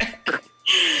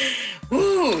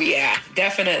 Ooh, yeah,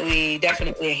 definitely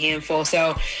a handful.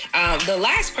 So the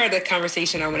last part of the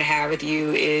conversation I want to have with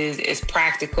you is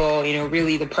practical,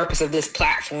 really the purpose of this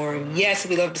platform. Yes,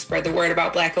 we love to spread the word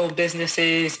about Black-owned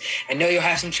businesses. I know you'll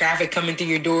have some traffic coming through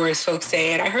your doors, folks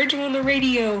saying, I heard you on the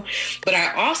radio. But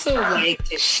I also like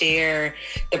to share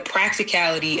the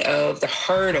practicality of the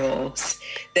hurdles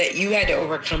that you had to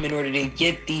overcome in order to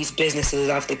get these businesses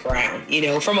off the ground,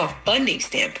 from a funding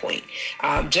standpoint.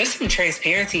 Just some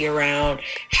transparency around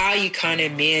how you kind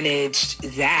of managed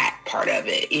that part of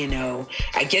it.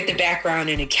 I get the background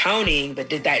in accounting, but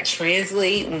did that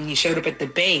translate when you showed up at the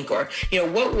bank? Or,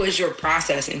 what was your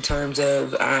process in terms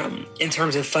of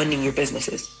funding your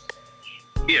businesses?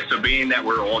 Yeah, so being that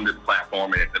we're on this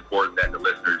platform, and it's important that the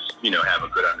listeners, have a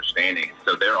good understanding.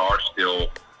 So there are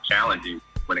still challenges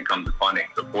when it comes to funding.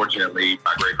 So fortunately,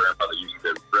 my great-grandmother used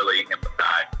to really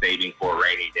emphasize saving for a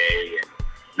rainy day and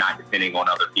not depending on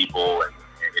other people and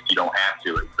if you don't have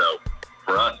to. And so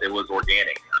for us, it was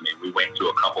organic. I mean, we went to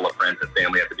a couple of friends and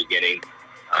family at the beginning.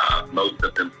 Most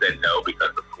of them said no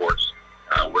because, of course,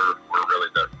 we're really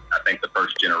the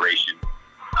first generation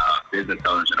business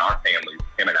owners in our family,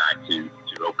 him and I, to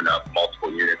open up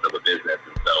multiple units of a business.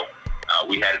 And so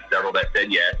we had several that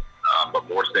said yes, but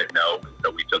more said no. And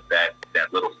so we took that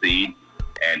little seed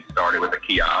and started with a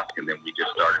kiosk, and then we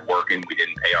just started working. We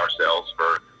didn't pay ourselves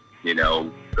for,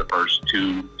 the first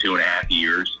 2.5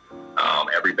 years.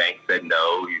 Every bank said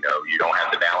no, you don't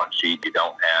have the balance sheet, you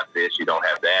don't have this, you don't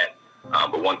have that.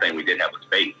 But one thing we did have was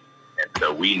faith. And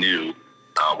so we knew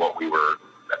what we were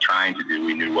trying to do.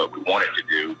 We knew what we wanted to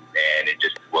do. And it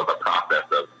just was a process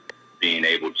of being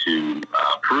able to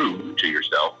prove to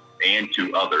yourself and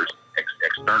to others,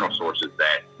 external sources,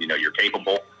 that, you're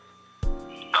capable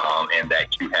and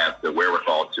that you have the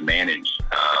wherewithal to manage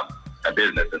a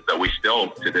business. And so we still,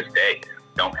 to this day,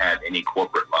 don't have any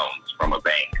corporate loans from a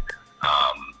bank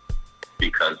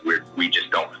because we just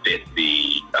don't fit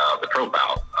the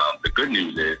profile. The good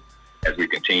news is, as we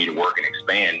continue to work and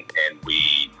expand and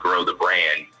we grow the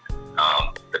brand,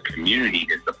 the community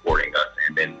is supporting us.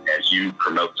 And then, as you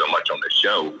promote so much on the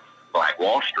show, Black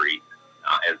Wall Street,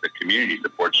 as the community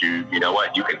supports you, you know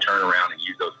what? You can turn around and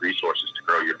use those resources to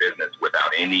grow your business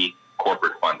without any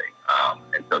corporate funding.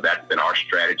 And so that's been our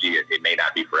strategy. It may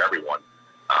not be for everyone,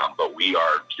 but we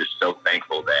are just so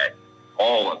thankful that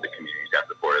all of the communities have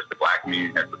supported us. The Black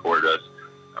community has supported us,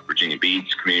 Virginia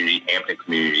Beach community, Hampton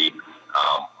community,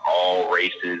 all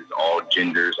races, all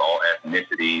genders, all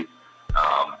ethnicities.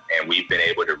 And we've been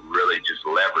able to really just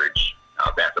leverage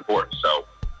that support. So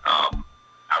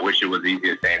I wish it was easy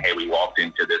as saying, hey, we walked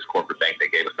into this corporate bank, they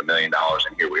gave us $1 million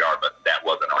and here we are, but that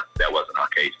wasn't our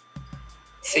case.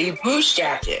 So you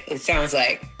bootstrapped it, it sounds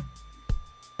like.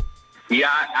 Yeah,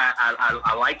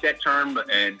 I like that term,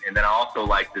 and then I also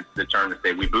like the term to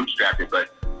say we bootstrapped it,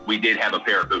 but we did have a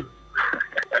pair of boots.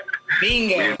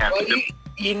 Bingo. Well,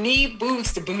 you need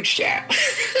boots to bootstrap.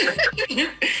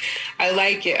 I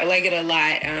like it. I like it a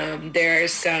lot.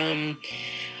 There's some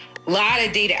lot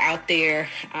of data out there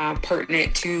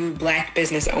pertinent to Black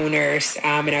business owners.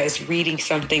 And I was reading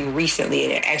something recently,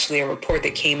 and actually a report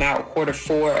that came out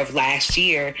Q4 of last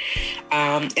year.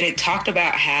 And it talked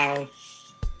about how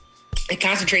the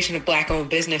concentration of Black-owned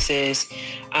businesses,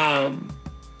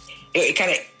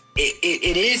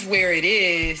 it is where it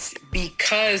is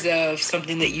because of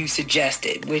something that you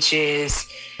suggested, which is,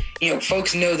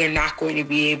 folks know they're not going to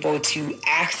be able to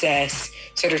access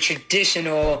sort of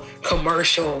traditional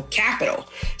commercial capital.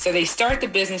 So they start the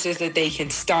businesses that they can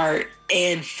start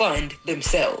and fund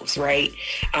themselves, right?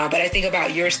 But I think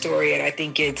about your story, and I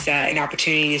think it's an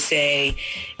opportunity to say,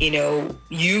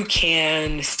 you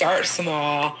can start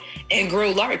small and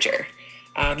grow larger.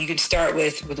 You can start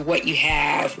with what you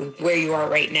have, with where you are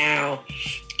right now.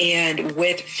 And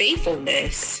with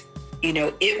faithfulness,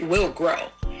 it will grow.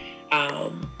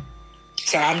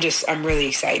 So I'm really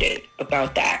excited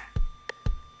about that.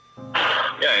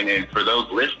 Yeah, and for those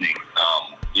listening,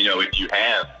 if you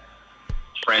have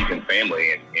friends and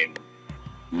family and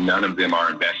none of them are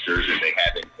investors and they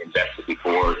haven't invested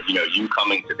before, you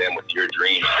coming to them with your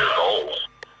dreams, your goals,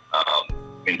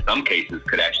 in some cases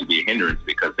could actually be a hindrance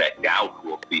because that doubt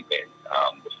will seep in,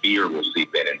 the fear will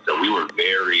seep in. And so we were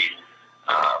very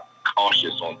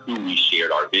cautious on who we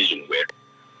shared our vision with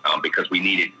because we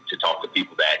needed to talk to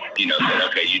people that, said,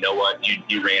 okay, you know what,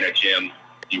 you ran a gym,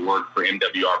 you worked for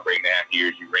MWR for 8.5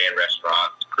 years, you ran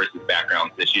restaurants, Chris's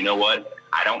background, this, you know what,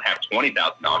 I don't have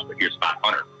 $20,000, but here's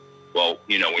 $500. Well,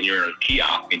 you know, when you're in a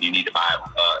kiosk and you need to buy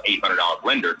a $800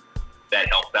 blender, that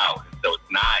helps out. So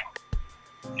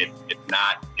it's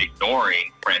not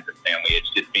ignoring friends and family. It's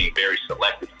just being very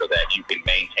selective so that you can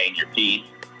maintain your peace,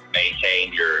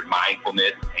 maintain your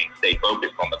mindfulness, and stay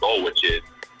focused on the goal, which is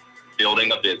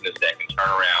building a business that can turn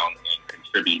around and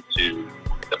contribute to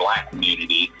the Black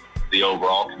community, the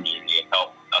overall community, and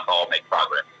help us all make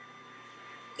progress.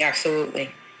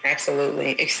 Absolutely.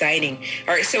 Absolutely. Exciting.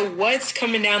 All right. So what's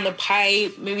coming down the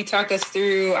pipe? Maybe talk us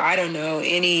through, I don't know,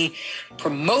 any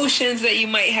promotions that you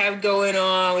might have going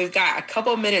on. We've got a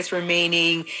couple minutes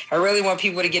remaining. I really want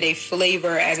people to get a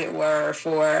flavor, as it were,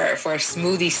 for a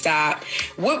smoothie stop.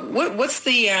 What's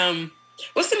the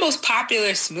most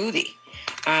popular smoothie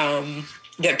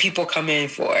that people come in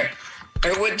for?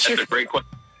 Or what's That's a great question.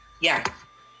 Yeah.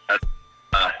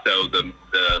 So the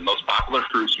most popular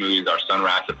fruit smoothies are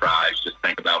Sunrise Surprise. Just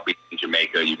think about being in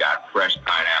Jamaica. You got fresh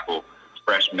pineapple,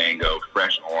 fresh mango,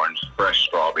 fresh orange, fresh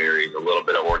strawberries, a little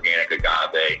bit of organic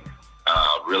agave.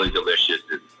 Really delicious.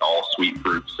 It's all sweet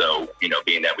fruit. So, you know,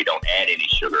 being that we don't add any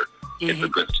sugar, it's a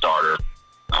good starter.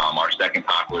 Our second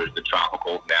popular is the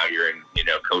tropical. Now you're in, you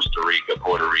know, Costa Rica,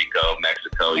 Puerto Rico,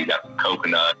 Mexico. You got some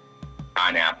coconut,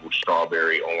 pineapple,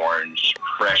 strawberry, orange,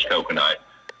 fresh coconut.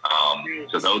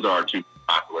 So those are our two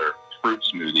popular fruit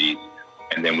smoothies.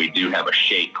 And then we do have a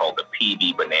shake called the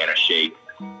PB Banana Shake.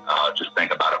 Just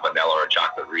think about a vanilla or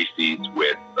chocolate Reese's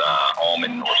with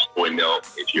almond or soy milk.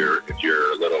 If you're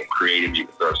a little creative, you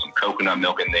can throw some coconut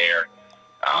milk in there,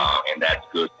 and that's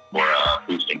good for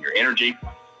boosting your energy.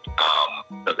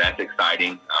 So that's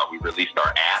exciting. We released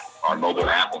our mobile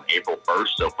app on April 1st.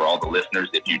 So for all the listeners,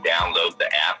 if you download the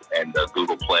app and the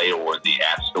Google Play or the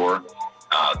App Store,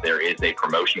 there is a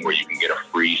promotion where you can get a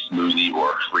free smoothie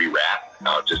or a free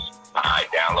wrap just by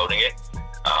downloading it.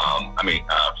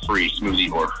 Free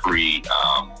smoothie or free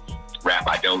wrap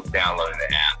by downloading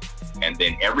the app. And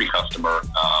then every customer,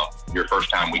 your first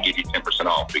time, we give you 10%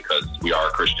 off because we are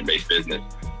a Christian-based business.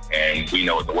 And we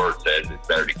know what the word says. It's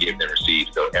better to give than receive.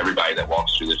 So everybody that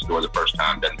walks through this door the first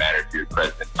time, doesn't matter if you're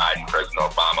President Biden, President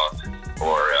Obama,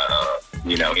 or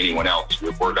anyone else,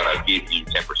 we're going to give you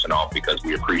 10% off because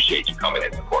we appreciate you coming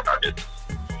and supporting our business.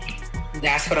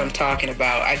 That's what I'm talking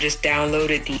about. I just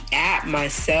downloaded the app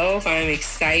myself. I'm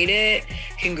excited.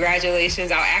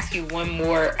 Congratulations. I'll ask you one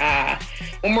more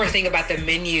thing about the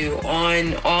menu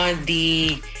on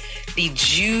the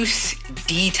juice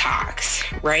detox,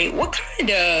 right? What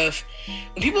kind of,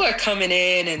 when people are coming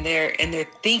in and they're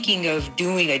thinking of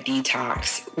doing a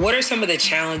detox, what are some of the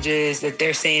challenges that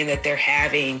they're saying that they're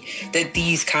having that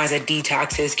these kinds of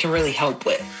detoxes can really help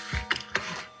with?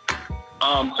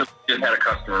 So we just had a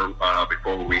customer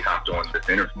before we hopped on this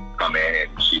interview come in,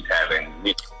 and she's having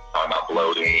talking about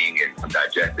bloating and some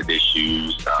digestive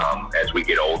issues. As we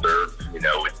get older,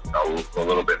 it's a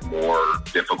little bit more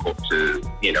difficult to,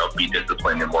 be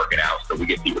disciplined in working out. So we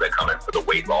get people that come in for the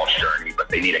weight loss journey, but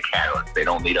they need a catalyst. They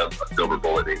don't need a silver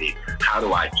bullet. They need, how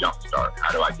do I jumpstart?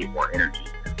 How do I get more energy?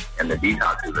 And the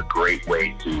detox is a great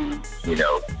way to,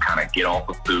 kind of get off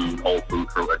of whole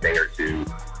food for a day or two,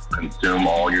 consume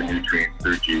all your nutrients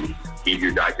through juice, give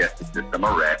your digestive system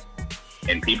a rest,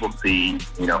 and people see,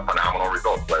 phenomenal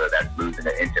results, whether that's losing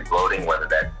an inch in bloating, whether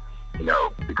that's,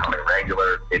 becoming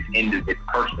regular. It's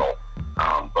personal.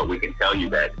 But we can tell you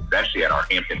that, especially at our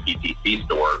Hampton PTC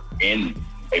store in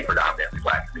a predominantly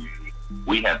Black community,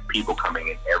 we have people coming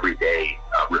in every day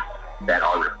that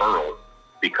are referrals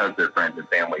because their friends and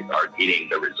families are getting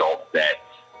the results that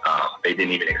they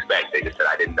didn't even expect. They just said,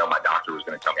 I didn't know my doctor was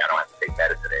going to tell me I don't have to take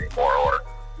medicine anymore, or,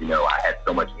 I had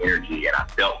so much energy and I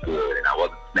felt good and I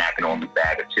wasn't snacking on the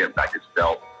bag of chips. I just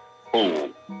felt full.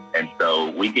 And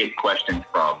so we get questions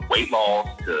from weight loss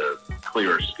to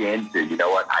clearer skin to,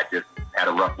 I just had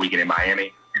a rough weekend in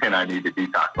Miami and I need to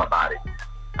detox my body.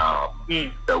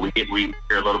 So we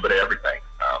hear a little bit of everything,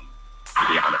 to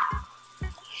be honest.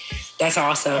 That's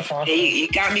awesome. You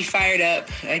got me fired up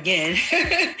again.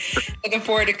 Looking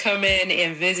forward to coming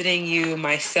and visiting you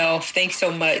myself. Thanks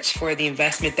so much for the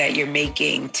investment that you're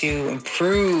making to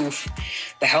improve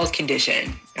the health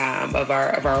condition of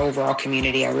our overall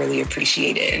community. I really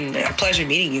appreciate it, and a pleasure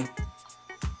meeting you.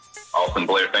 Awesome,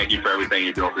 Blair. Thank you for everything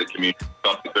you're doing for the community.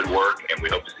 Keep up the good work, and we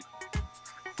hope to see you.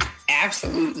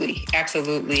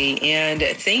 Absolutely. And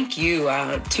thank you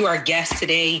to our guest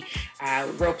today.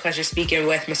 Real pleasure speaking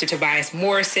with Mr. Tobias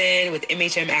Morrison with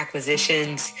MHM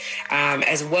Acquisitions,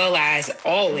 as well as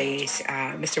always,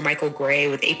 Mr. Michael Gray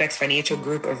with Apex Financial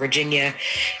Group of Virginia.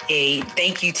 A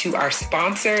thank you to our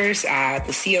sponsors,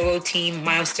 the COO team,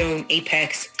 Milestone,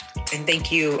 Apex, And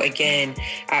thank you again,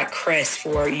 Chris,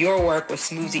 for your work with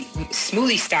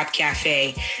Smoothie Stop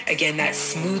Cafe. Again,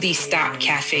 that's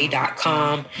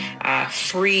smoothiestopcafe.com.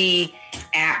 Free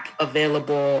app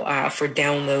available for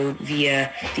download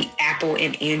via the Apple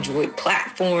and Android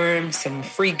platform. Some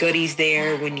free goodies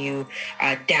there when you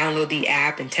download the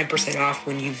app, and 10% off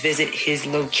when you visit his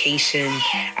location.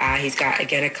 He's got,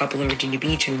 again, a couple in Virginia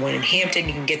Beach and one in Hampton.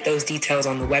 You can get those details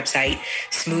on the website,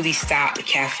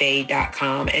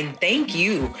 smoothiestopcafe.com. And thank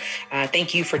you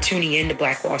for tuning in to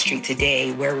Black Wall Street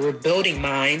today, where we're building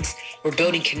minds, we're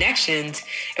building connections,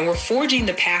 and we're forging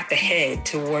the path ahead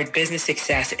toward business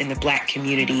success in the Black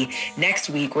community. Next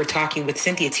week, we're talking with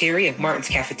Cynthia Terry of Martin's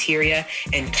Cafeteria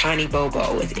and Connie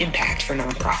Bobo with Impact for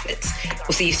Nonprofits.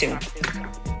 We'll see you soon.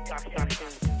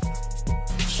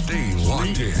 Stay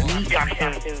locked in.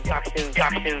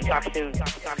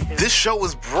 This show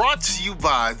was brought to you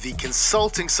by the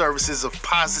consulting services of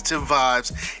Positive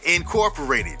Vibes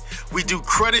Incorporated. We do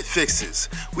credit fixes,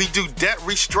 we do debt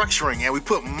restructuring, and we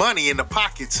put money in the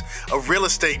pockets of real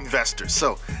estate investors.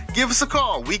 So give us a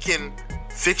call. We can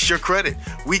fix your credit.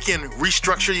 We can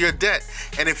restructure your debt.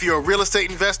 And if you're a real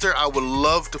estate investor, I would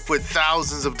love to put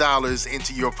thousands of dollars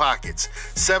into your pockets.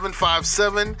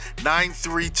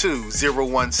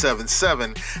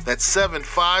 757-932-0177. That's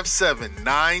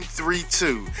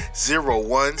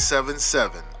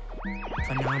 757-932-0177.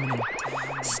 Phenomenal.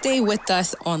 Stay with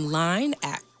us online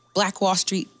at Black Wall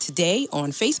Street Today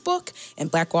on Facebook and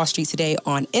Black Wall Street Today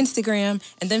on Instagram,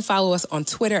 and then follow us on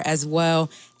Twitter as well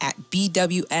at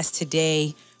BWS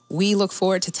Today. We look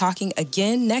forward to talking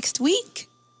again next week.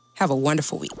 Have a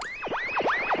wonderful week.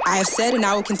 I have said, and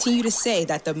I will continue to say,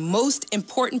 that the most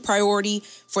important priority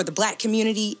for the Black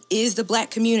community is the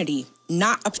Black community,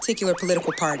 not a particular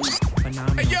political party.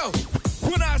 Phenomenal. Hey, yo,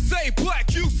 when I say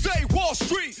black, you say Wall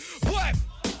Street. Black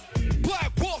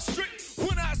Wall Street.